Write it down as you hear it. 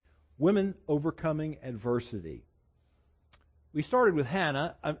women overcoming adversity. We started with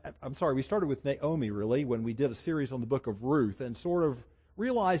we started with Naomi, really, when we did a series on the book of Ruth, and sort of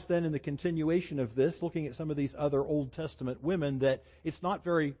realized then in the continuation of this, looking at some of these other Old Testament women, that it's not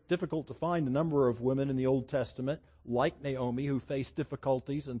very difficult to find a number of women in the Old Testament, like Naomi, who faced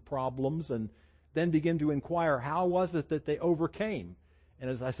difficulties and problems, and then begin to inquire, how was it that they overcame?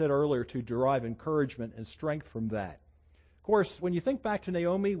 And as I said earlier, to derive encouragement and strength from that. Of course, when you think back to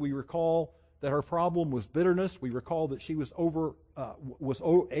Naomi, we recall that her problem was bitterness. We recall that she was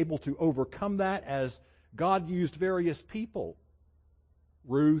able to overcome that as God used various people,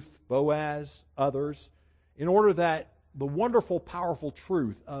 Ruth, Boaz, others, in order that the wonderful, powerful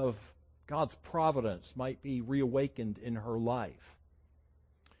truth of God's providence might be reawakened in her life.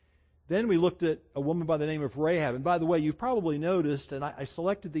 Then we looked at a woman by the name of Rahab. And by the way, you've probably noticed, and I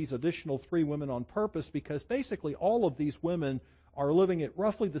selected these additional 3 women on purpose because basically all of these women are living at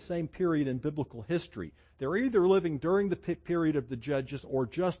roughly the same period in biblical history. They're either living during the period of the Judges or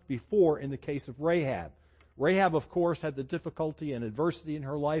just before in the case of Rahab. Rahab, of course, had the difficulty and adversity in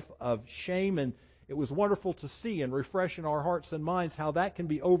her life of shame, and it was wonderful to see and refresh in our hearts and minds how that can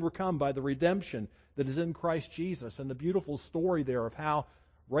be overcome by the redemption that is in Christ Jesus, and the beautiful story there of how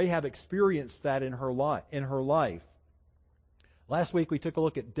Rahab experienced that in her life. Last week we took a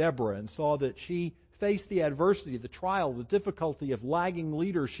look at Deborah and saw that she faced the adversity, the trial, the difficulty of lagging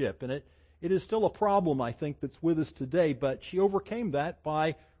leadership. And it is still a problem, I think, that's with us today. But she overcame that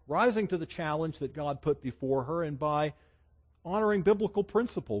by rising to the challenge that God put before her and by honoring biblical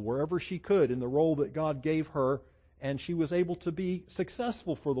principle wherever she could in the role that God gave her. And she was able to be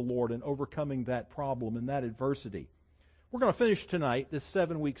successful for the Lord in overcoming that problem and that adversity. We're going to finish tonight, this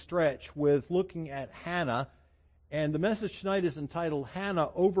 7-week stretch, with looking at Hannah. And the message tonight is entitled, Hannah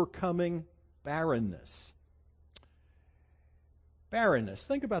Overcoming Barrenness. Barrenness.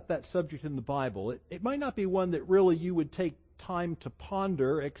 Think about that subject in the Bible. It might not be one that really you would take time to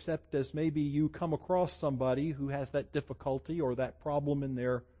ponder, except as maybe you come across somebody who has that difficulty or that problem in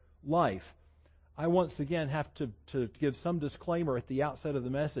their life. I once again have to give some disclaimer at the outset of the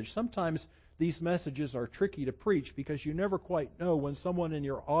message. Sometimes these messages are tricky to preach because you never quite know when someone in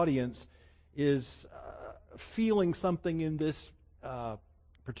your audience is feeling something in this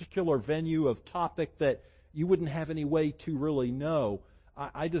particular venue of topic that you wouldn't have any way to really know.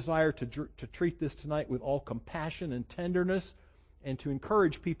 I desire to treat this tonight with all compassion and tenderness and to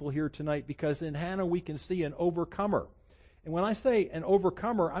encourage people here tonight, because in Hannah we can see an overcomer. And when I say an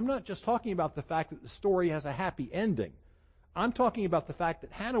overcomer, I'm not just talking about the fact that the story has a happy ending. I'm talking about the fact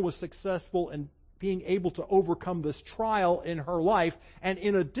that Hannah was successful in being able to overcome this trial in her life. And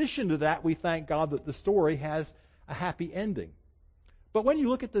in addition to that, we thank God that the story has a happy ending. But when you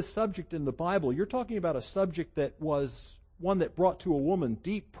look at this subject in the Bible, you're talking about a subject that was one that brought to a woman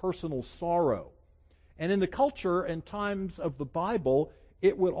deep personal sorrow. And in the culture and times of the Bible,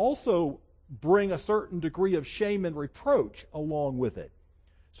 it would also bring a certain degree of shame and reproach along with it.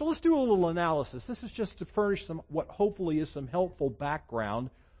 So let's do a little analysis. This is just to furnish what hopefully is some helpful background,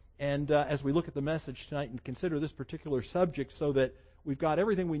 and as we look at the message tonight and consider this particular subject, so that we've got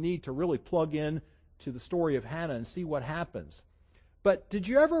everything we need to really plug in to the story of Hannah and see what happens. But did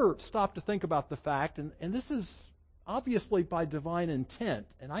you ever stop to think about the fact, and this is obviously by divine intent,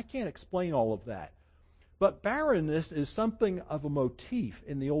 and I can't explain all of that, but barrenness is something of a motif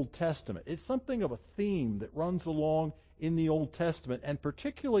in the Old Testament. It's something of a theme that runs along in the Old Testament, and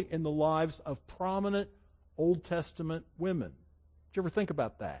particularly in the lives of prominent Old Testament women. Did you ever think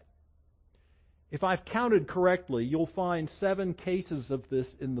about that? If I've counted correctly, you'll find 7 cases of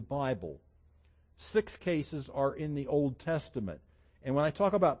this in the Bible. 6 cases are in the Old Testament. And when I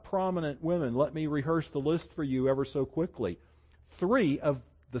talk about prominent women, let me rehearse the list for you ever so quickly. 3 of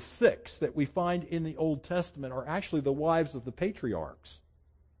the 6 that we find in the Old Testament are actually the wives of the patriarchs.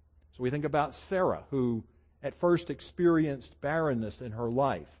 So we think about Sarah, who at first experienced barrenness in her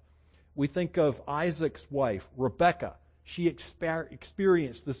life. We think of Isaac's wife, Rebekah. She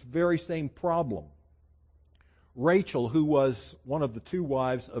experienced this very same problem. Rachel, who was one of the 2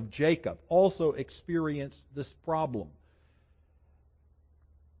 wives of Jacob, also experienced this problem.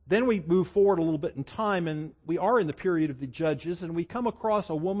 Then we move forward a little bit in time, and we are in the period of the Judges, and we come across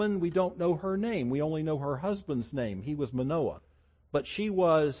a woman. We don't know her name. We only know her husband's name. He was Manoah. But she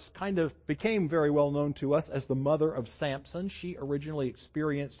became very well known to us as the mother of Samson. She originally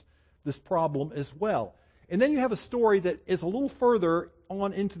experienced this problem as well. And then you have a story that is a little further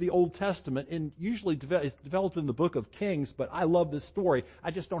on into the Old Testament, and usually it's developed in the book of Kings, but I love this story.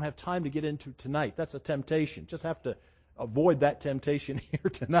 I just don't have time to get into tonight. That's a temptation. Just have to avoid that temptation here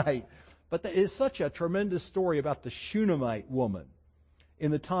tonight. But it is such a tremendous story about the Shunammite woman.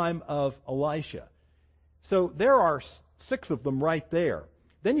 in the time of Elisha. So there are 6 of them right there.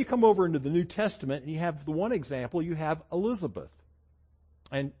 Then you come over into the New Testament and you have the one example, you have Elizabeth.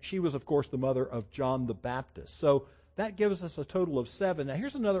 And she was, of course, the mother of John the Baptist. So that gives us a total of 7. Now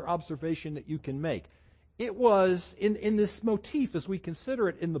here's another observation that you can make. It was, in this motif, as we consider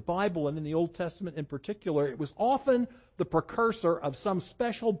it in the Bible and in the Old Testament in particular, it was often the precursor of some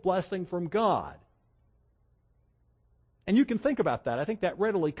special blessing from God. And you can think about that. I think that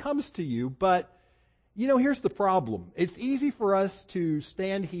readily comes to you, but here's the problem. It's easy for us to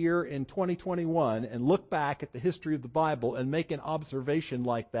stand here in 2021 and look back at the history of the Bible and make an observation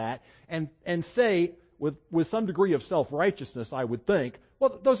like that and say, with some degree of self-righteousness, I would think,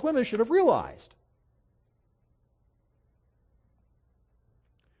 well, those women should have realized.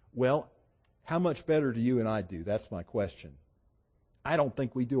 Well, how much better do you and I do? That's my question. I don't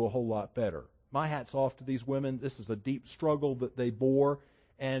think we do a whole lot better. My hat's off to these women. This is a deep struggle that they bore,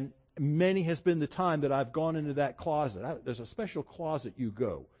 and many has been the time that I've gone into that closet. There's a special closet you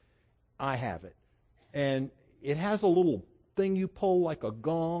go. I have it. And it has a little thing you pull like a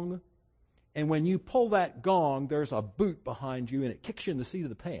gong. And when you pull that gong, there's a boot behind you and it kicks you in the seat of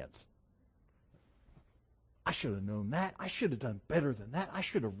the pants. I should have known that. I should have done better than that. I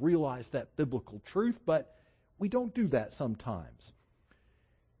should have realized that biblical truth, but we don't do that sometimes.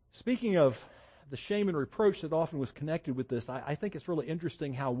 Speaking of the shame and reproach that often was connected with this, I think it's really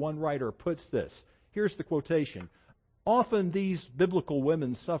interesting how one writer puts this. Here's the quotation. Often these biblical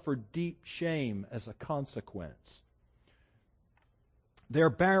women suffered deep shame as a consequence. Their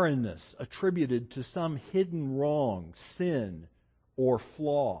barrenness attributed to some hidden wrong, sin, or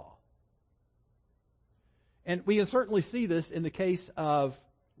flaw. And we can certainly see this in the case of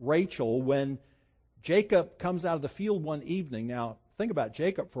Rachel when Jacob comes out of the field one evening. Now, think about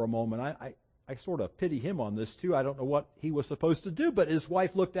Jacob for a moment. I sort of pity him on this too. I don't know what he was supposed to do, but his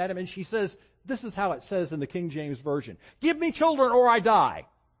wife looked at him and she says, this is how it says in the King James Version, "Give me children or I die."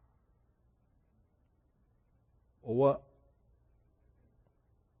 Well, what?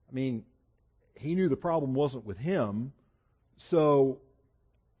 I mean, he knew the problem wasn't with him, so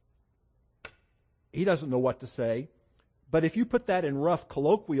he doesn't know what to say. But if you put that in rough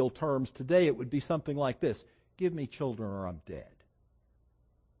colloquial terms today, it would be something like this. Give me children or I'm dead.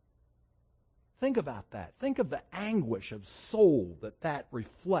 Think about that. Think of the anguish of soul that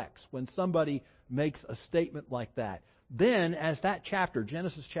reflects when somebody makes a statement like that. Then, as that chapter,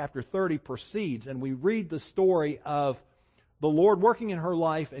 Genesis chapter 30, proceeds, and we read the story of the Lord working in her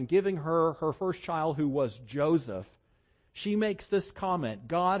life and giving her her first child, who was Joseph, she makes this comment,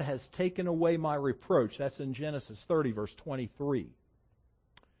 God has taken away my reproach. That's in Genesis 30, verse 23.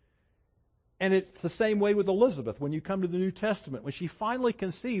 And it's the same way with Elizabeth when you come to the New Testament. When she finally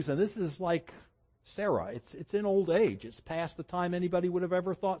conceives, and this is like Sarah, it's in old age. It's past the time anybody would have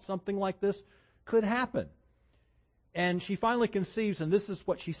ever thought something like this could happen. And she finally conceives, and this is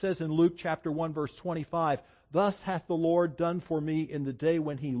what she says in Luke chapter 1, verse 25. Thus hath the Lord done for me in the day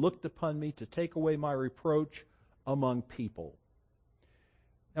when he looked upon me to take away my reproach among people.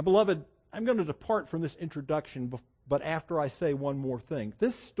 Now, beloved, I'm going to depart from this introduction, but after I say one more thing.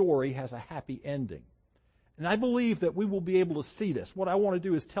 This story has a happy ending. And I believe that we will be able to see this. What I want to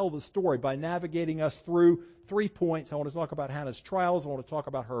do is tell the story by navigating us through 3 points. I want to talk about Hannah's trials. I want to talk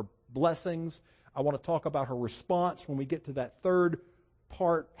about her blessings. I want to talk about her response. When we get to that third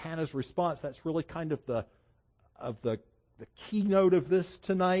part, Hannah's response, that's really kind of the keynote of this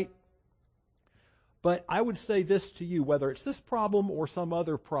tonight. But I would say this to you, whether it's this problem or some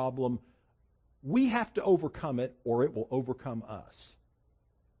other problem, we have to overcome it or it will overcome us.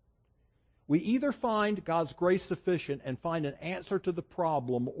 We either find God's grace sufficient and find an answer to the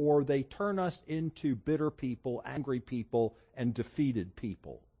problem, or they turn us into bitter people, angry people, and defeated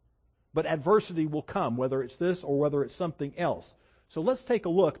people. But adversity will come, whether it's this or whether it's something else. So let's take a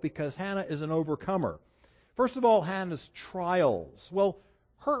look, because Hannah is an overcomer. First of all, Hannah's trials. Well,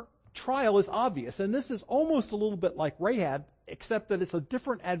 her trial is obvious, and this is almost a little bit like Rahab, except that it's a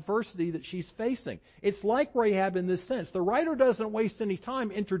different adversity that she's facing. It's like Rahab in this sense. The writer doesn't waste any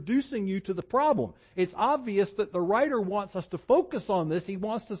time introducing you to the problem. It's obvious that the writer wants us to focus on this. He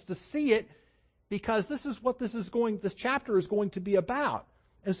wants us to see it, because this is what this chapter is going to be about.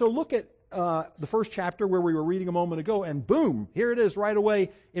 And so look at the first chapter where we were reading a moment ago, and boom, here it is right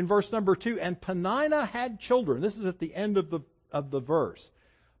away in verse number 2. And Peninnah had children. This is at the end of the verse.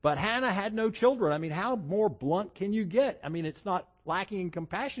 But Hannah had no children. I mean, how more blunt can you get? I mean, it's not lacking in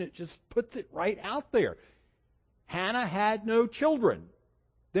compassion. It just puts it right out there. Hannah had no children.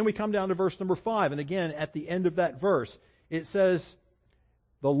 Then we come down to verse number 5. And again, at the end of that verse, it says,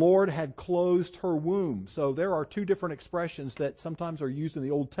 The Lord had closed her womb. So there are two different expressions that sometimes are used in the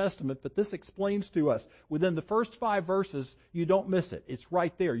Old Testament, but this explains to us. Within the first 5 verses, you don't miss it. It's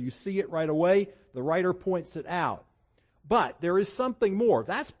right there. You see it right away. The writer points it out. But there is something more.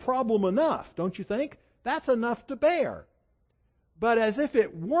 That's problem enough, don't you think? That's enough to bear. But as if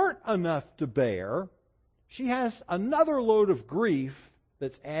it weren't enough to bear, she has another load of grief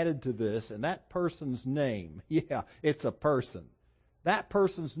that's added to this, and that person's name, yeah, it's a person. That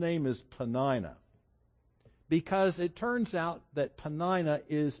person's name is Peninnah. Because it turns out that Peninnah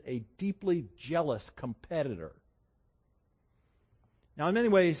is a deeply jealous competitor. Now, in many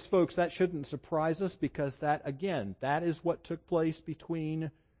ways, folks, that shouldn't surprise us because that is what took place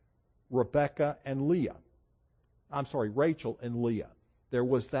between Rachel and Leah. There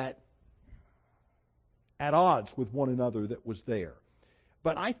was that at odds with one another that was there.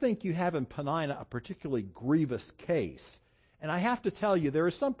 But I think you have in Peninnah a particularly grievous case. And I have to tell you, there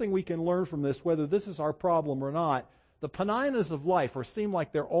is something we can learn from this, whether this is our problem or not. The Peninnahs of life seem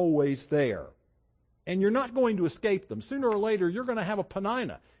like they're always there. And you're not going to escape them. Sooner or later, you're going to have a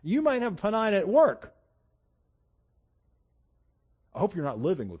Peninnah. You might have a Peninnah at work. I hope you're not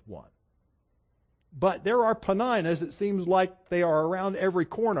living with one. But there are Peninnahs, it seems like they are around every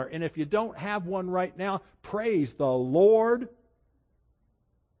corner. And if you don't have one right now, praise the Lord.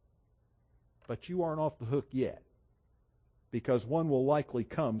 But you aren't off the hook yet. Because one will likely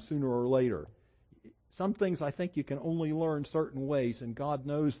come sooner or later. Some things I think you can only learn certain ways, and God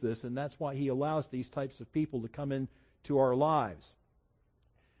knows this, and that's why He allows these types of people to come into our lives.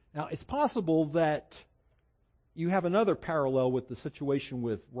 Now, it's possible that you have another parallel with the situation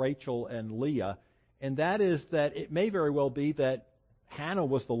with Rachel and Leah, and that is that it may very well be that Hannah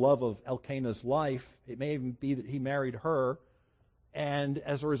was the love of Elkanah's life. It may even be that he married her. And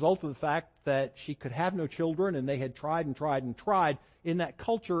as a result of the fact that she could have no children and they had tried and tried and tried, in that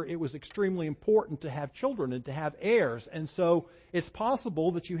culture it was extremely important to have children and to have heirs. And so it's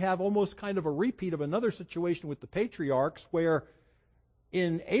possible that you have almost kind of a repeat of another situation with the patriarchs where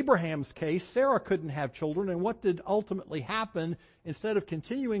in Abraham's case, Sarah couldn't have children. And what did ultimately happen? Instead of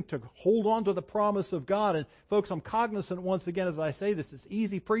continuing to hold on to the promise of God, and folks, I'm cognizant once again as I say this, it's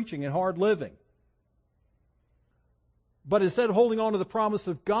easy preaching and hard living. But instead of holding on to the promise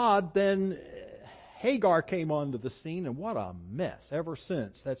of God, then Hagar came onto the scene, and what a mess. Ever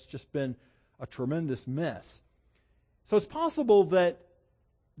since, that's just been a tremendous mess. So it's possible that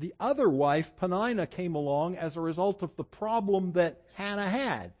the other wife, Peninnah, came along as a result of the problem that Hannah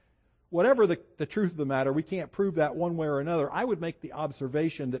had. Whatever the truth of the matter, we can't prove that one way or another. I would make the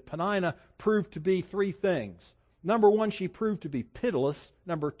observation that Peninnah proved to be 3 things. Number 1, she proved to be pitiless.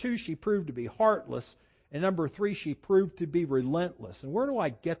 Number 2, she proved to be heartless. And number 3, she proved to be relentless. And where do I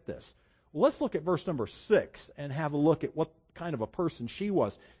get this? Well, let's look at verse number 6 and have a look at what kind of a person she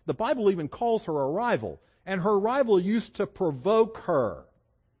was. The Bible even calls her a rival. And her rival used to provoke her.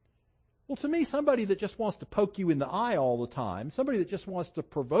 Well, to me, somebody that just wants to poke you in the eye all the time, somebody that just wants to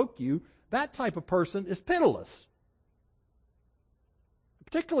provoke you, that type of person is pitiless.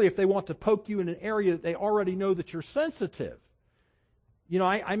 Particularly if they want to poke you in an area that they already know that you're sensitive. You know,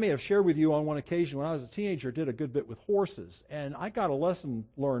 I may have shared with you on one occasion when I was a teenager, did a good bit with horses, and I got a lesson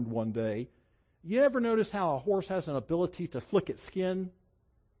learned one day. You ever notice how a horse has an ability to flick its skin?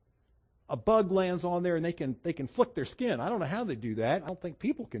 A bug lands on there and they can flick their skin. I don't know how they do that. I don't think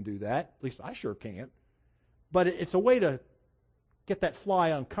people can do that. At least I sure can't. But it's a way to get that fly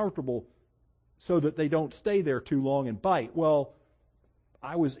uncomfortable so that they don't stay there too long and bite. Well,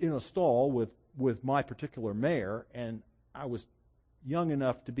 I was in a stall with my particular mare, and I was young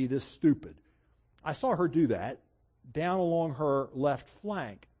enough to be this stupid. I saw her do that down along her left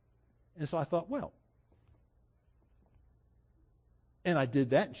flank. And so I thought, well, and I did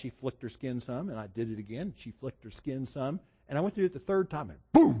that, and she flicked her skin some, and I did it again, and she flicked her skin some, and I went to do it the 3rd time, and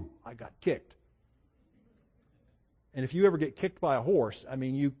boom, I got kicked. And if you ever get kicked by a horse, I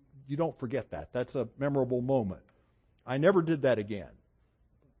mean, you don't forget that. That's a memorable moment. I never did that again.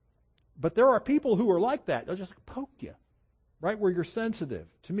 But there are people who are like that. They'll just poke you right where you're sensitive.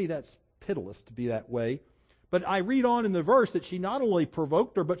 To me, that's pitiless to be that way. But I read on in the verse that she not only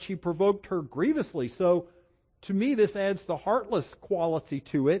provoked her, but she provoked her grievously. So to me, this adds the heartless quality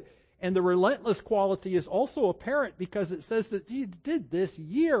to it. And the relentless quality is also apparent because it says that she did this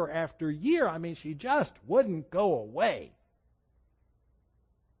year after year. I mean, she just wouldn't go away.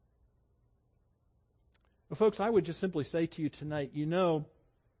 Well, folks, I would just simply say to you tonight, you know,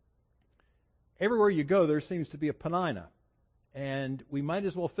 everywhere you go, there seems to be a Peninnah. And we might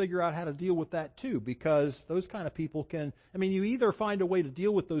as well figure out how to deal with that too, because those kind of people you either find a way to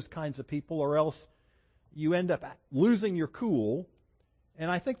deal with those kinds of people or else you end up losing your cool And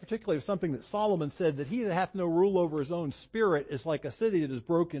I think particularly of something that Solomon said, that he that hath no rule over his own spirit is like a city that is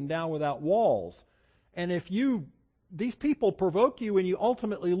broken down without walls. And if these people provoke you and you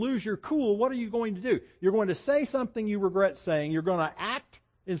ultimately lose your cool, what are you going to do? You're going to say something you regret saying. You're going to act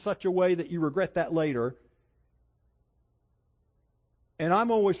in such a way that you regret that later. And I'm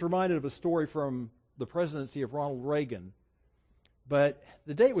always reminded of a story from the presidency of Ronald Reagan. But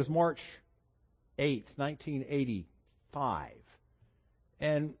the date was March 8th, 1985.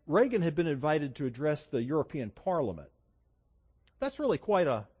 And Reagan had been invited to address the European Parliament. That's really quite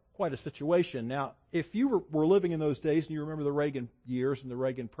a situation. Now, if you were living in those days and you remember the Reagan years and the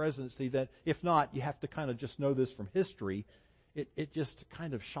Reagan presidency, then if not, you have to kind of just know this from history. It just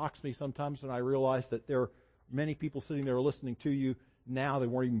kind of shocks me sometimes when I realize that there are many people sitting there listening to you now. They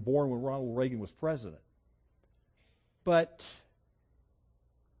weren't even born when Ronald Reagan was president. But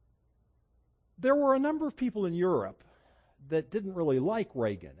there were a number of people in Europe that didn't really like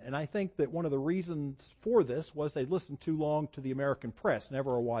Reagan. And I think that one of the reasons for this was they'd listened too long to the American press.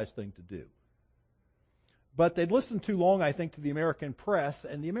 Never a wise thing to do. But they'd listened too long, I think, to the American press.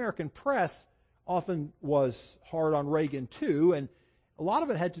 And the American press often was hard on Reagan too. And a lot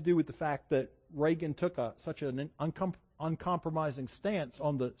of it had to do with the fact that Reagan took such an uncompromising stance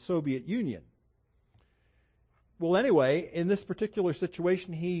on the Soviet Union. Well, anyway, in this particular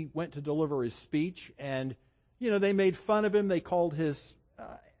situation, he went to deliver his speech, and they made fun of him. They called his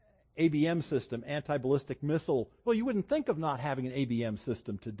ABM system, anti-ballistic missile. Well, you wouldn't think of not having an ABM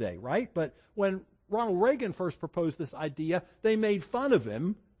system today, right? But when Ronald Reagan first proposed this idea, they made fun of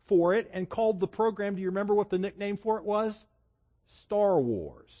him for it and called the program, do you remember what the nickname for it was? Star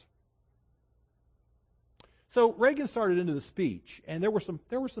Wars. So Reagan started into the speech, and there were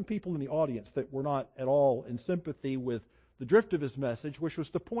some people in the audience that were not at all in sympathy with the drift of his message, which was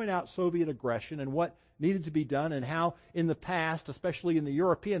to point out Soviet aggression and what needed to be done, and how in the past, especially in the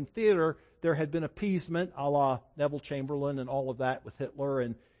European theater, there had been appeasement a la Neville Chamberlain and all of that with Hitler.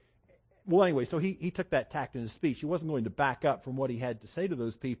 And well, anyway, so he took that tact in his speech. He wasn't going to back up from what he had to say to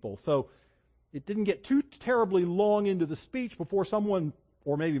those people. So it didn't get too terribly long into the speech before someone,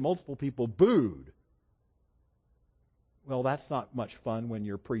 or maybe multiple people, booed. Well, that's not much fun when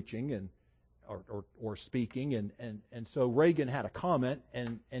you're preaching and or speaking, and so Reagan had a comment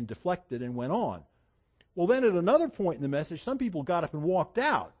and deflected and went on. Well, then at another point in the message, some people got up and walked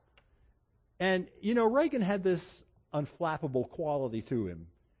out. And, Reagan had this unflappable quality to him.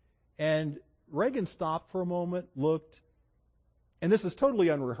 And Reagan stopped for a moment, looked, and this is totally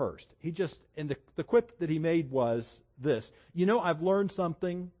unrehearsed. And the quip that he made was this: I've learned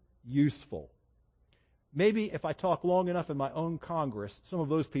something useful. Maybe if I talk long enough in my own Congress, some of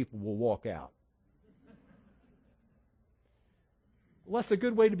those people will walk out. Well, that's a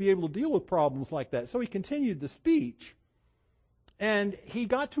good way to be able to deal with problems like that. So he continued the speech, and he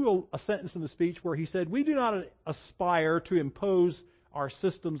got to a sentence in the speech where he said, "We do not aspire to impose our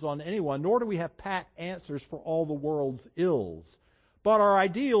systems on anyone, nor do we have pat answers for all the world's ills. But our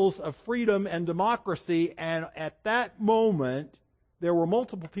ideals of freedom and democracy," and at that moment, there were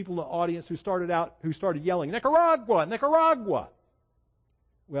multiple people in the audience who started yelling, "Nicaragua, Nicaragua!"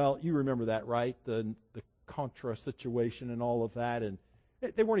 Well, you remember that, right? The Contra situation and all of that, and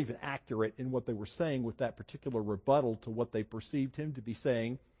they weren't even accurate in what they were saying with that particular rebuttal to what they perceived him to be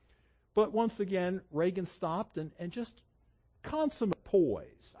saying. But once again, Reagan stopped and just consummate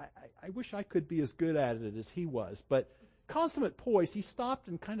poise. I wish I could be as good at it as he was, but consummate poise. He stopped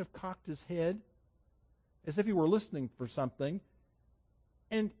and kind of cocked his head as if he were listening for something.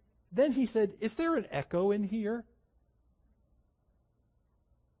 And then he said, "Is there an echo in here?"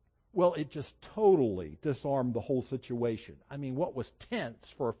 Well, it just totally disarmed the whole situation. I mean, what was tense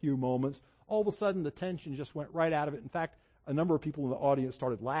for a few moments, all of a sudden the tension just went right out of it. In fact, a number of people in the audience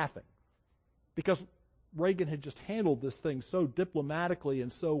started laughing because Reagan had just handled this thing so diplomatically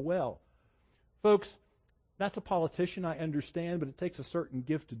and so well. Folks, that's a politician, I understand, but it takes a certain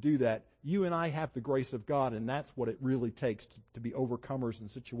gift to do that. You and I have the grace of God, and that's what it really takes to be overcomers in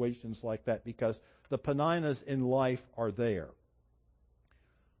situations like that, because the Peninnahs in life are there.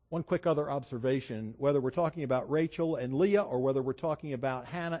 One quick other observation: whether we're talking about Rachel and Leah or whether we're talking about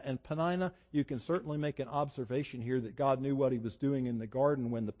Hannah and Peninnah, you can certainly make an observation here that God knew what he was doing in the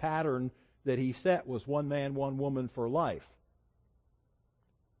garden when the pattern that he set was one man, one woman for life.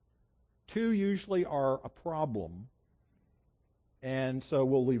 Two usually are a problem, and so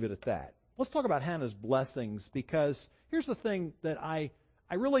we'll leave it at that. Let's talk about Hannah's blessings, because here's the thing that I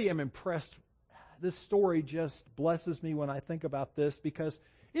really am impressed. This story just blesses me when I think about this, because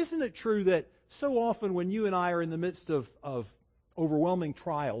isn't it true that so often when you and I are in the midst of overwhelming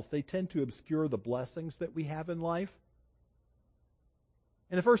trials, they tend to obscure the blessings that we have in life?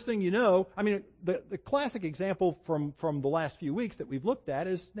 And the first thing you know, I mean, the classic example from the last few weeks that we've looked at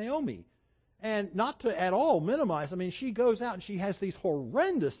is Naomi. And not to at all minimize, I mean, she goes out and she has these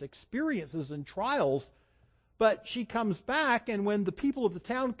horrendous experiences and trials, but she comes back, and when the people of the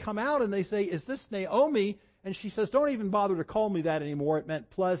town come out and they say, "Is this Naomi?" And she says, "Don't even bother to call me that anymore. It meant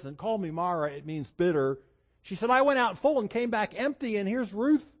pleasant. Call me Mara. It means bitter." She said, "I went out full and came back empty, and here's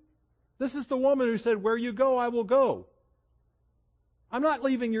Ruth. This is the woman who said, 'Where you go, I will go.' I'm not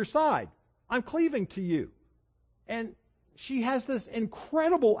leaving your side. I'm cleaving to you." And she has this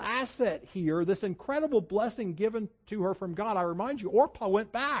incredible asset here, this incredible blessing given to her from God. I remind you, Orpah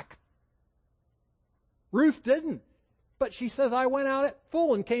went back. Ruth didn't. But she says, "I went out at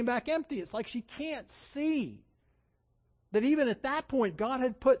full and came back empty." It's like she can't see that even at that point, God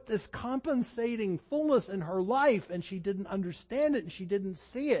had put this compensating fullness in her life, and she didn't understand it and she didn't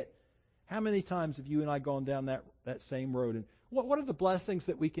see it. How many times have you and I gone down that same road? And what are the blessings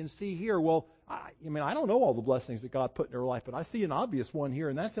that we can see here? Well, I don't know all the blessings that God put in her life, but I see an obvious one here,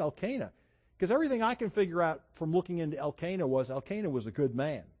 and that's Elkanah. Because everything I can figure out from looking into Elkanah was a good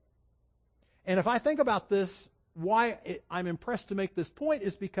man. And if I think about this, why I'm impressed to make this point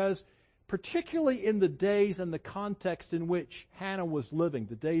is because particularly in the days and the context in which Hannah was living,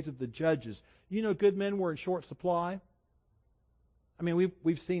 the days of the judges, good men were in short supply. I mean,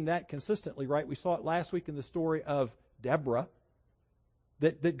 we've seen that consistently, right? We saw it last week in the story of Deborah,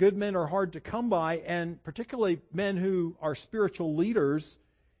 that good men are hard to come by, and particularly men who are spiritual leaders.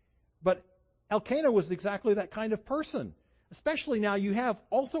 But Elkanah was exactly that kind of person. Especially now, you have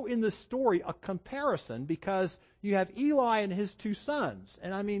also in this story a comparison, because you have Eli and his two sons.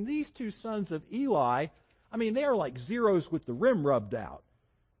 And I mean, these two sons of Eli, they are like zeros with the rim rubbed out.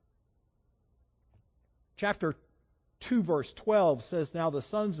 Chapter 2 verse 12 says, "Now the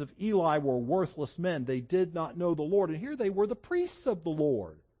sons of Eli were worthless men. They did not know the Lord." And here they were the priests of the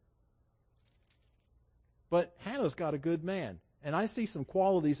Lord. But Hannah's got a good man. And I see some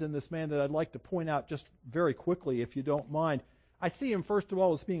qualities in this man that I'd like to point out just very quickly, if you don't mind. I see him, first of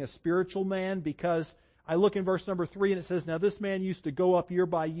all, as being a spiritual man, because I look in verse number 3 and it says, "Now this man used to go up year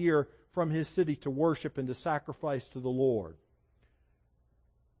by year from his city to worship and to sacrifice to the Lord."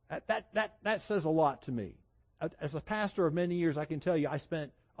 That says a lot to me. As a pastor of many years, I can tell you I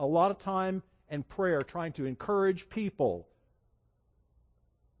spent a lot of time and prayer trying to encourage people,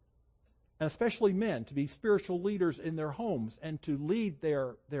 and especially men, to be spiritual leaders in their homes and to lead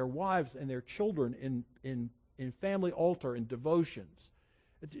their wives and their children in family altar and devotions.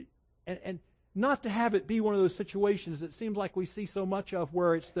 And not to have it be one of those situations that seems like we see so much of,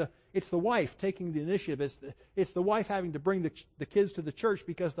 where it's the wife taking the initiative. It's the wife having to bring the kids to the church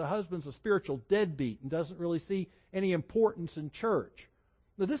because the husband's a spiritual deadbeat and doesn't really see any importance in church.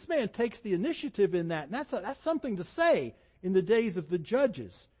 Now, this man takes the initiative in that, and that's something to say in the days of the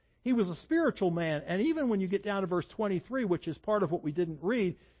judges. He was a spiritual man, and even when you get down to verse 23, which is part of what we didn't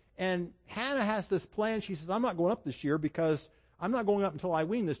read, and Hannah has this plan. She says, "I'm not going up this year because I'm not going up until I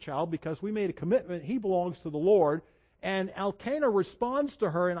wean this child, because we made a commitment. He belongs to the Lord." And Elkanah responds to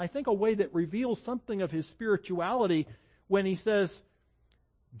her in, I think, a way that reveals something of his spirituality when he says,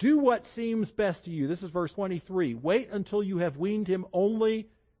 "Do what seems best to you." This is verse 23. "Wait until you have weaned him, only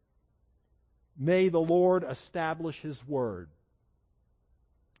may the Lord establish his word."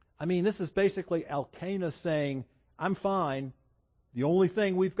 This is basically Elkanah saying, "I'm fine. The only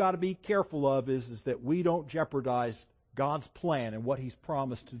thing we've got to be careful of is that we don't jeopardize God's plan and what He's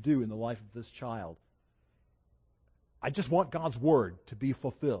promised to do in the life of this child. I just want God's word to be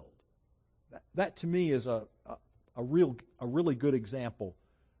fulfilled." That to me is a really good example,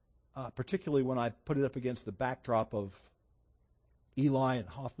 particularly when I put it up against the backdrop of Eli and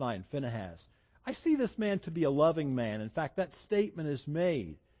Hophni and Phinehas. I see this man to be a loving man. In fact, that statement is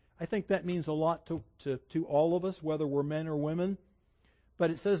made. I think that means a lot to all of us, whether we're men or women. But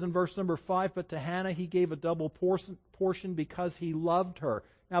it says in verse number 5, "But to Hannah he gave a double portion because he loved her."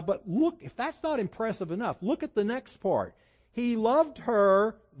 Now, but look, if that's not impressive enough, look at the next part. "He loved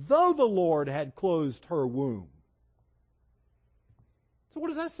her, though the Lord had closed her womb." So what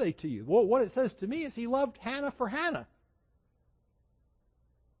does that say to you? Well, what it says to me is he loved Hannah for Hannah.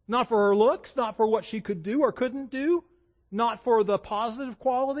 Not for her looks, not for what she could do or couldn't do, not for the positive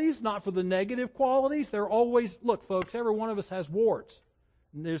qualities, not for the negative qualities. They're always, look, folks, every one of us has warts.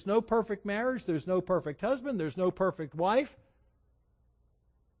 There's no perfect marriage. There's no perfect husband. There's no perfect wife.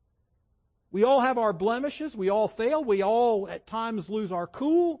 We all have our blemishes. We all fail. We all at times lose our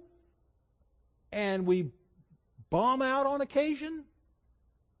cool. And we bomb out on occasion.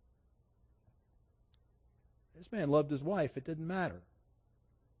 This man loved his wife. It didn't matter.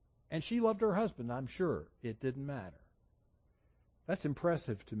 And she loved her husband, I'm sure. It didn't matter. That's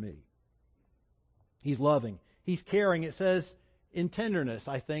impressive to me. He's loving. He's caring. It says in tenderness,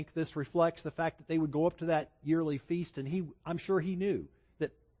 I think this reflects the fact that they would go up to that yearly feast, and I'm sure he knew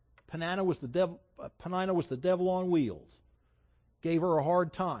that Peninnah was the devil on wheels. Gave her a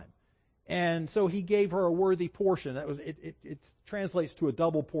hard time. And so he gave her a worthy portion. It translates to a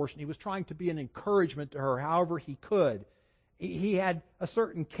double portion. He was trying to be an encouragement to her however he could. He had a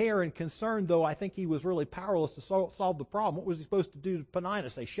certain care and concern, though I think he was really powerless to solve the problem. What was he supposed to do to Peninnah?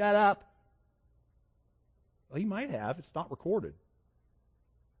 Say, shut up? Well, he might have. It's not recorded.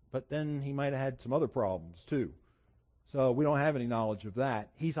 But then he might have had some other problems, too. So we don't have any knowledge of that.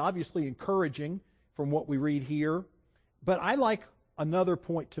 He's obviously encouraging from what we read here. But I like another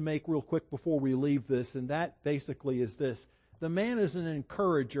point to make real quick before we leave this, and that basically is this. The man is an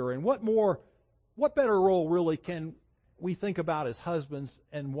encourager, and what better role really can we think about as husbands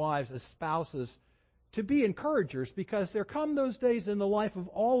and wives, as spouses, to be encouragers, because there come those days in the life of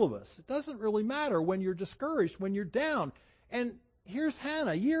all of us. It doesn't really matter when you're discouraged, when you're down. And here's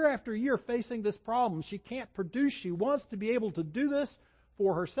Hannah, year after year, facing this problem. She can't produce. She wants to be able to do this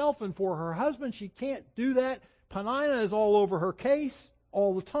for herself and for her husband. She can't do that. Peninnah is all over her case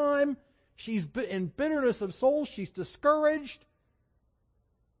all the time. She's in bitterness of soul. She's discouraged.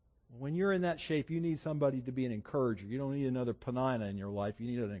 When you're in that shape, you need somebody to be an encourager. You don't need another Peninnah in your life. You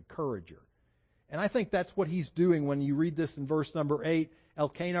need an encourager. And I think that's what he's doing when you read this in verse number 8.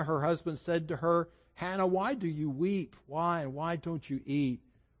 Elkanah, her husband, said to her, Hannah, why do you weep? Why? And why don't you eat?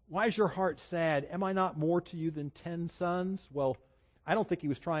 Why is your heart sad? Am I not more to you than 10 sons? Well, I don't think he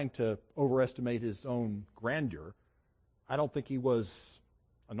was trying to overestimate his own grandeur. I don't think he was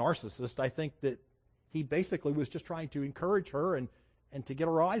a narcissist. I think that he basically was just trying to encourage her and to get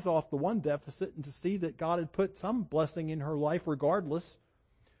her eyes off the one deficit and to see that God had put some blessing in her life regardless.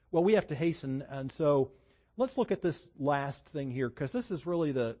 Well, we have to hasten, and so let's look at this last thing here, because this is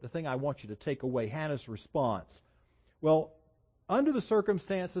really the thing I want you to take away, Hannah's response. Well, under the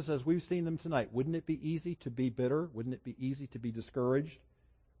circumstances as we've seen them tonight, wouldn't it be easy to be bitter? Wouldn't it be easy to be discouraged?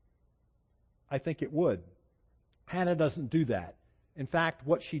 I think it would. Hannah doesn't do that. In fact,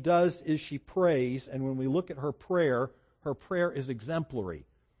 what she does is she prays, and when we look at her prayer is exemplary.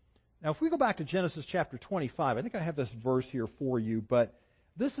 Now, if we go back to Genesis chapter 25, I think I have this verse here for you, but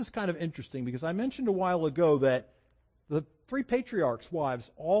this is kind of interesting because I mentioned a while ago that the 3 patriarchs' wives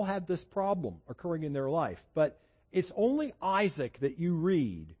all had this problem occurring in their life, but it's only Isaac that you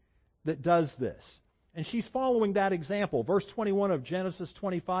read that does this. And she's following that example. Verse 21 of Genesis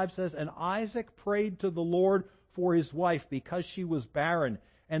 25 says, And Isaac prayed to the Lord for his wife because she was barren.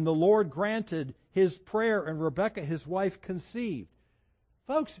 And the Lord granted his prayer, and Rebekah, his wife, conceived.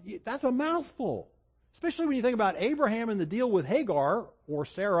 Folks, that's a mouthful. Especially when you think about Abraham and the deal with Hagar, or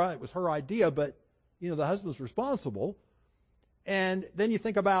Sarah. It was her idea, but, the husband's responsible. And then you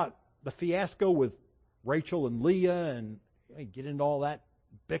think about the fiasco with Rachel and Leah, and get into all that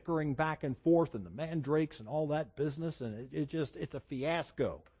bickering back and forth, and the mandrakes and all that business, and it's a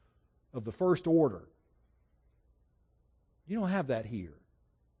fiasco of the first order. You don't have that here.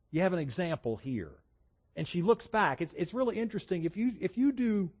 You have an example here. And she looks back. It's really interesting. If you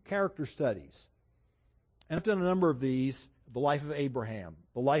do character studies, and I've done a number of these, the life of Abraham,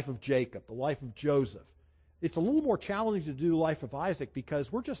 the life of Jacob, the life of Joseph, it's a little more challenging to do the life of Isaac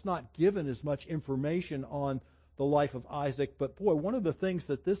because we're just not given as much information on the life of Isaac. But boy, one of the things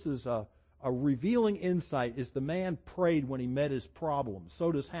that this is a revealing insight is the man prayed when he met his problems.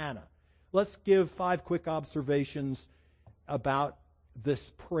 So does Hannah. Let's give 5 quick observations about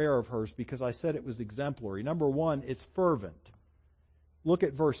this prayer of hers, because I said it was exemplary. Number 1, it's fervent. Look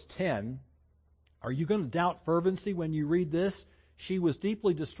at verse 10. Are you going to doubt fervency when you read this? She was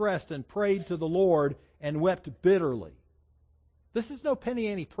deeply distressed and prayed to the Lord and wept bitterly. This is no penny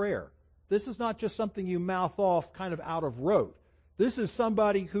ante prayer. This is not just something you mouth off kind of out of rote. This is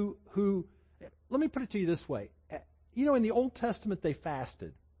somebody who let me put it to you this way. In the Old Testament they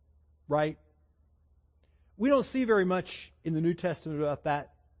fasted, right? We don't see very much in the New Testament about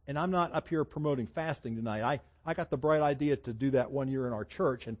that, and I'm not up here promoting fasting tonight. I got the bright idea to do that one year in our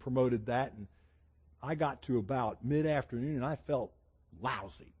church and promoted that, and I got to about mid-afternoon and I felt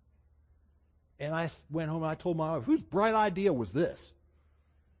lousy. And I went home and I told my wife, whose bright idea was this?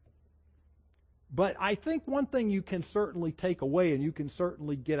 But I think one thing you can certainly take away and you can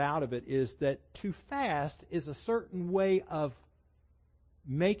certainly get out of it is that to fast is a certain way of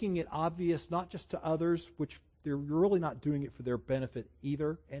making it obvious, not just to others, which you're really not doing it for their benefit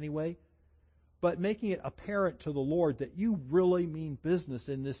either anyway, but making it apparent to the Lord that you really mean business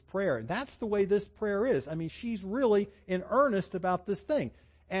in this prayer. And that's the way this prayer is. I mean, she's really in earnest about this thing.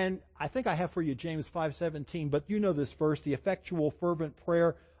 And I think I have for you James 5:17, but you know this verse, the effectual fervent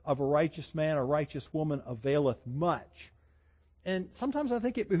prayer of a righteous man, a righteous woman availeth much. And sometimes I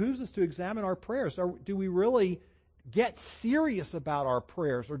think it behooves us to examine our prayers. Do we really get serious about our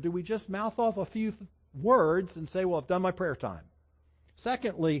prayers, or do we just mouth off a few words and say, well, I've done my prayer time?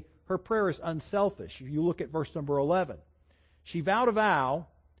 Secondly, her prayer is unselfish. If you look at verse number 11, she vowed a vow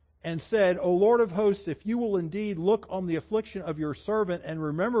and said, O Lord of hosts, if you will indeed look on the affliction of your servant and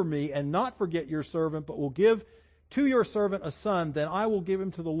remember me and not forget your servant, but will give to your servant a son, then I will give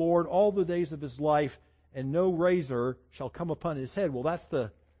him to the Lord all the days of his life, and no razor shall come upon his head. Well, that's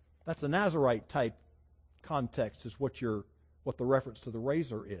the Nazirite type context, is what the reference to the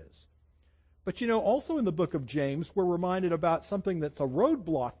razor is. But you know, also in the book of James, we're reminded about something that's a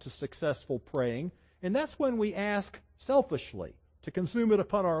roadblock to successful praying, and that's when we ask selfishly, to consume it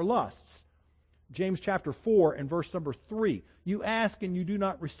upon our lusts. James chapter 4 and verse number 3. You ask and you do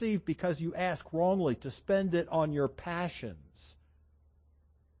not receive because you ask wrongly, to spend it on your passions.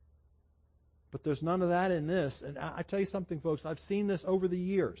 But there's none of that in this. And I tell you something, folks, I've seen this over the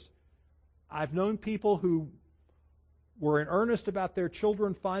years. I've known people who were in earnest about their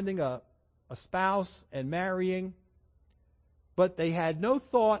children finding a spouse and marrying, but they had no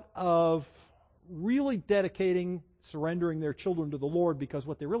thought of really dedicating, surrendering their children to the Lord, because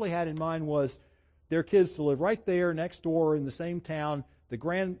what they really had in mind was their kids to live right there next door in the same town. The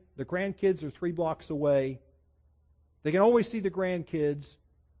grandkids are 3 blocks away. They can always see the grandkids.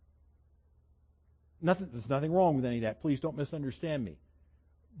 There's nothing wrong with any of that. Please don't misunderstand me.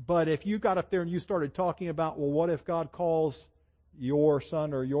 But if you got up there and you started talking about, well, what if God calls your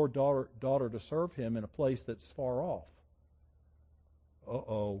son or your daughter to serve him in a place that's far off?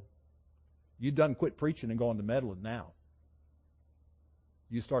 Uh-oh. You done quit preaching and going to meddling now.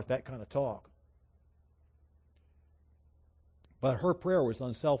 You start that kind of talk. But her prayer was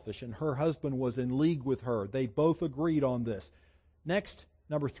unselfish, and her husband was in league with her. They both agreed on this. Next,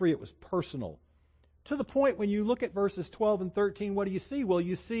 number 3, it was personal. To the point when you look at verses 12 and 13, what do you see? Well,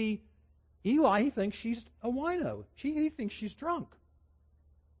 you see Eli, he thinks she's a wino. He thinks she's drunk.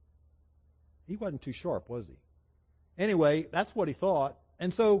 He wasn't too sharp, was he? Anyway, that's what he thought.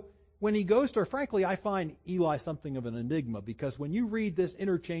 And so when he goes to her, frankly, I find Eli something of an enigma, because when you read this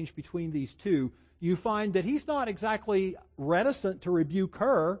interchange between these two, you find that he's not exactly reticent to rebuke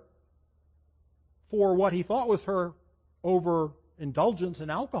her for what he thought was her overindulgence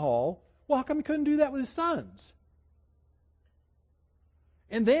in alcohol. Well, how come he couldn't do that with his sons?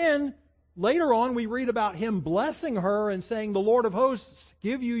 And then later on, we read about him blessing her and saying, the Lord of hosts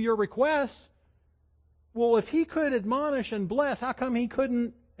give you your request. Well, if he could admonish and bless, how come he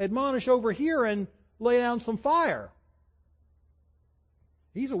couldn't admonish over here and lay down some fire?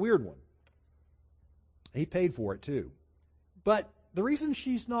 He's a weird one. He paid for it too. But the reason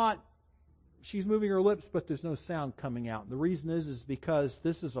she's moving her lips, but there's no sound coming out. And the reason is because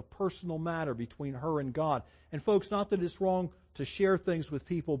this is a personal matter between her and God. And folks, not that it's wrong to share things with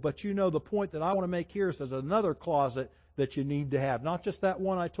people, but you know the point that I want to make here is there's another closet that you need to have. Not just that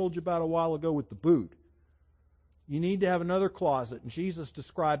one I told you about a while ago with the boot. You need to have another closet, and Jesus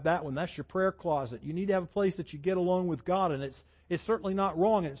described that one. That's your prayer closet. You need to have a place that you get along with God, and it's certainly not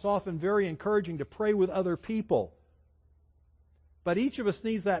wrong, and it's often very encouraging to pray with other people. But each of us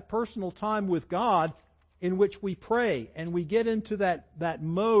needs that personal time with God in which we pray, and we get into that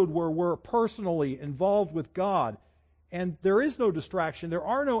mode where we're personally involved with God. And there is no distraction. There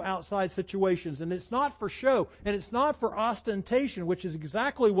are no outside situations, and it's not for show, and it's not for ostentation, which is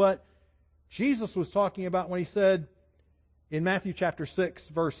exactly what Jesus was talking about when he said in Matthew chapter 6,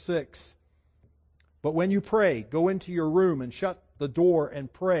 verse 6, but when you pray, go into your room and shut the door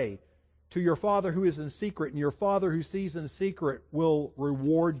and pray to your Father who is in secret, and your Father who sees in secret will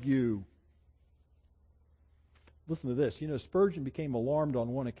reward you. Listen to this. You know, Spurgeon became alarmed on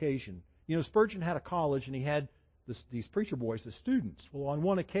one occasion. You know, Spurgeon had a college, and he had these preacher boys, the students. Well, on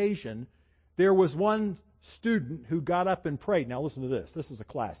one occasion, there was one student who got up and prayed. Now listen to this. This is a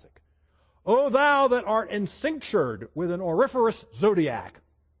classic. O thou that art encinctured with an auriferous zodiac.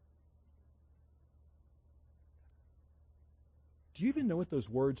 Do you even know what those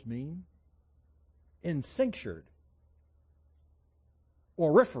words mean? Encinctured.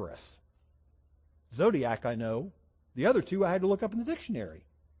 Auriferous. Zodiac, I know. The other two I had to look up in the dictionary.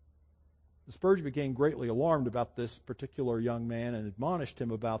 Spurgeon became greatly alarmed about this particular young man and admonished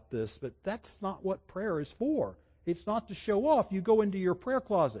him about this, but that's not what prayer is for. It's not to show off. You go into your prayer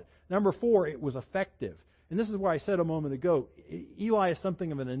closet. Number 4, it was effective. And this is where I said a moment ago, Eli is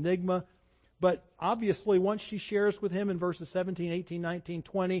something of an enigma, but obviously once she shares with him in verses 17, 18, 19,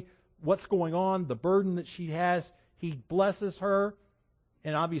 20, what's going on, the burden that she has, he blesses her.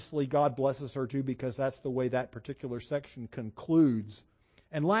 And obviously God blesses her too, because that's the way that particular section concludes.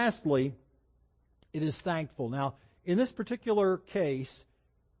 And lastly, it is thankful. Now, in this particular case,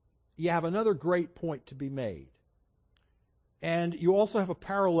 you have another great point to be made. And you also have a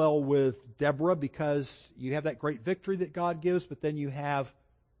parallel with Deborah, because you have that great victory that God gives, but then you have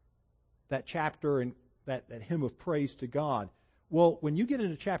that chapter and that hymn of praise to God. Well, when you get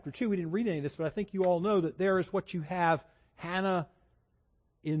into chapter 2, we didn't read any of this, but I think you all know that there is what you have Hannah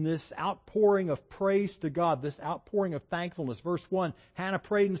in this outpouring of praise to God, this outpouring of thankfulness. Verse 1, Hannah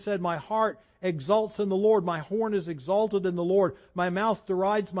prayed and said, "My heart exalts in the Lord. My horn is exalted in the Lord. My mouth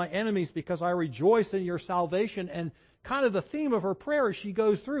derides my enemies because I rejoice in your salvation." And kind of the theme of her prayer as she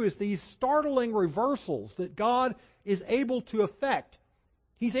goes through is these startling reversals that God is able to effect.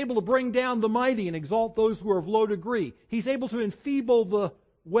 He's able to bring down the mighty and exalt those who are of low degree. He's able to enfeeble the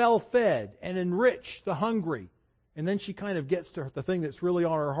well-fed and enrich the hungry. And then she kind of gets to the thing that's really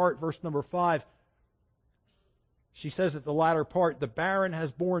on her heart. Verse number 5. She says at the latter part, "The barren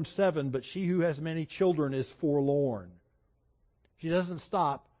has borne 7, but she who has many children is forlorn." She doesn't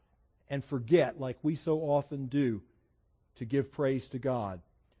stop and forget, like we so often do, to give praise to God.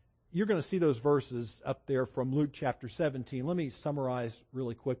 You're going to see those verses up there from Luke chapter 17. Let me summarize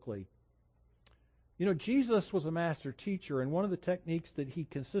really quickly. You know, Jesus was a master teacher, and one of the techniques that he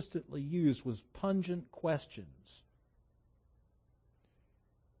consistently used was pungent questions.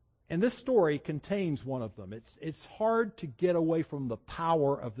 And this story contains one of them. It's hard to get away from the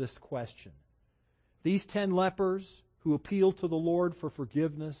power of this question. These 10 lepers who appeal to the Lord for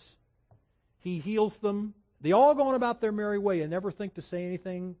forgiveness, he heals them. They all go on about their merry way and never think to say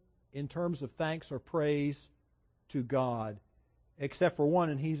anything in terms of thanks or praise to God, except for one,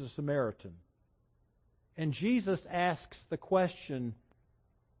 and he's a Samaritan. And Jesus asks the question,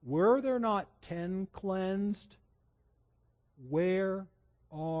 were there not 10 cleansed? Where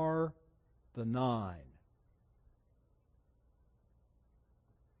are the 9?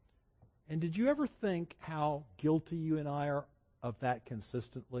 And did you ever think how guilty you and I are of that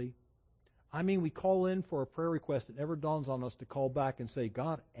consistently? I mean, we call in for a prayer request. It never dawns on us to call back and say,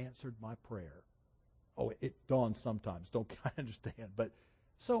 "God answered my prayer." Oh, it dawns sometimes. Don't I understand? But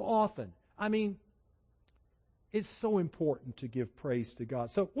so often. I mean, it's so important to give praise to God.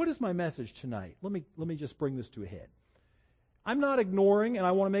 So what is my message tonight? Let me just bring this to a head. I'm not ignoring, and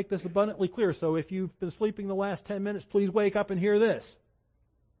I want to make this abundantly clear. So if you've been sleeping the last 10 minutes, please wake up and hear this.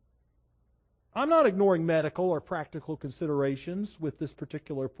 I'm not ignoring medical or practical considerations with this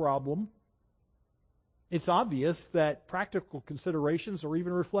particular problem. It's obvious that practical considerations are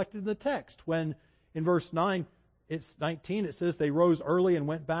even reflected in the text. When in verse 19, it says they rose early and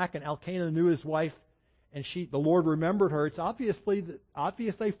went back, and Elkanah knew his wife, and the Lord remembered her. It's obvious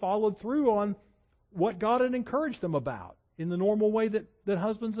they followed through on what God had encouraged them about in the normal way that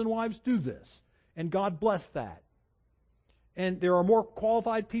husbands and wives do this. And God blessed that. And there are more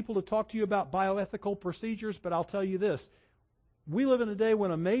qualified people to talk to you about bioethical procedures, but I'll tell you this. We live in a day when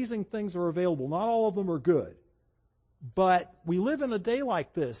amazing things are available. Not all of them are good. But we live in a day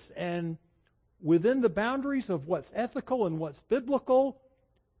like this, and within the boundaries of what's ethical and what's biblical,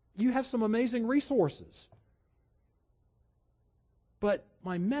 you have some amazing resources. But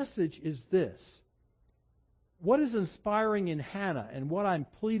my message is this. What is inspiring in Hannah and what I'm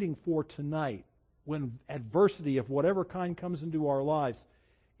pleading for tonight when adversity of whatever kind comes into our lives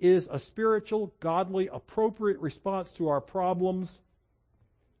is a spiritual, godly, appropriate response to our problems,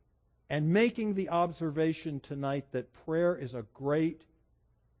 and making the observation tonight that prayer is a great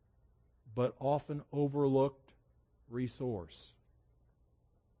but often overlooked resource.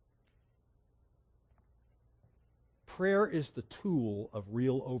 Prayer is the tool of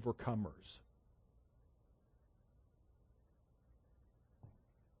real overcomers.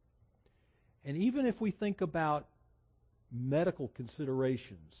 And even if we think about medical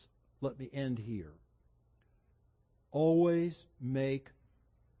considerations, let me end here. Always make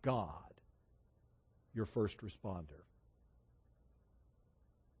God your first responder.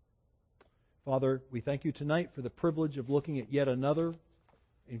 Father, we thank you tonight for the privilege of looking at yet another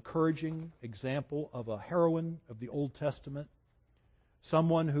encouraging example of a heroine of the Old Testament,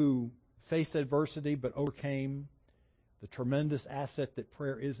 someone who faced adversity but overcame, the tremendous asset that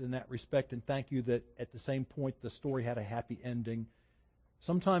prayer is in that respect, and thank you that at the same point the story had a happy ending.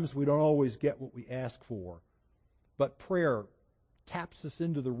 Sometimes we don't always get what we ask for, but prayer taps us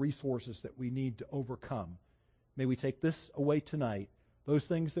into the resources that we need to overcome. May we take this away tonight. Those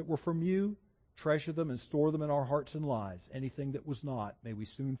things that were from you, treasure them and store them in our hearts and lives. Anything that was not, may we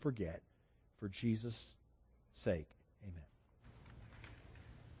soon forget. For Jesus' sake, amen.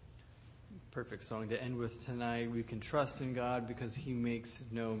 Perfect song to end with tonight. We can trust in God because He makes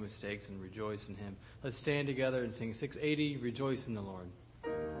no mistakes, and rejoice in Him. Let's stand together and sing 680, Rejoice in the Lord.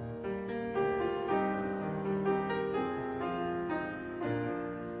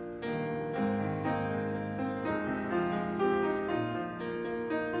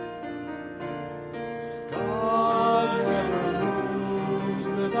 God never moves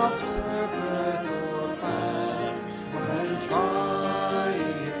without purpose or plan, when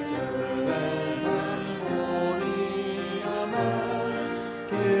trying His servant and holding a man.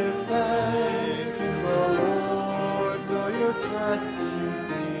 Give thanks to the Lord, though your trusting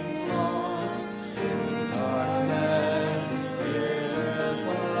seems strong. In darkness He giveth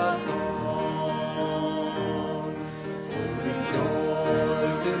us song.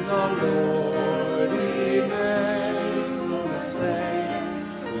 Rejoice in the Lord, He makes no mistake.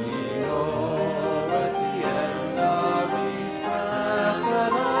 We know at the end of each breath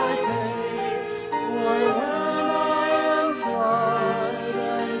that I take, for when I am tried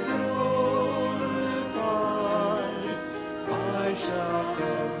and glorified, I shall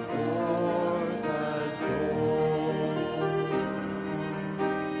come forth as gold.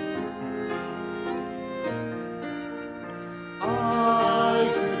 I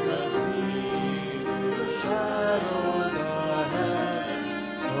could not see through the shadows ahead,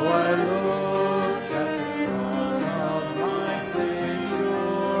 so I looked at the cross of my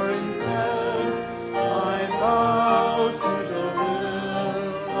Savior instead. I bowed to the will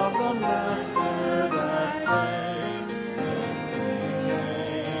of the Master that came, and His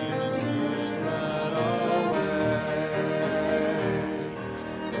chains to spread away.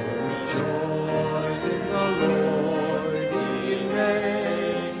 Rejoice in the Lord, He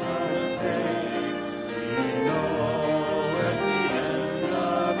makes no mistake. We know at the end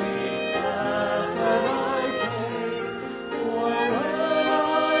of each path that I take, for when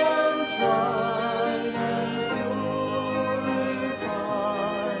I am tried and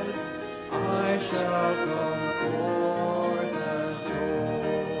glorified, I shall come forth as gold.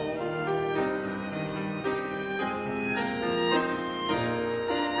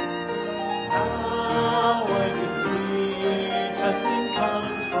 Now I can see testing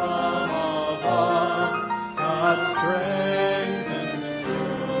comes from above. God's strength and His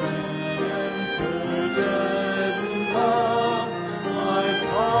children encourages in love. My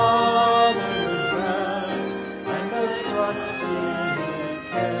Father is best, and I trust in His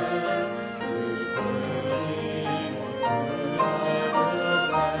care. Through plenty or through I will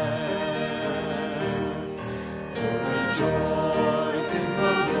bear. Rejoice in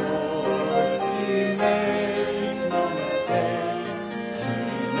the Lord, He makes no mistake. We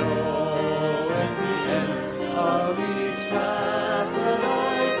know at the end of each path that I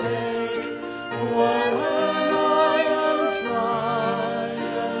take, for when I am tried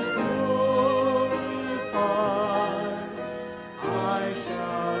and glorified, I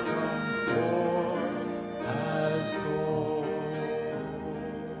shall come forth as gold.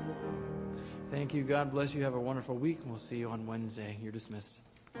 Thank you. God bless you. Have a wonderful week, and we'll see you on Wednesday. You're dismissed.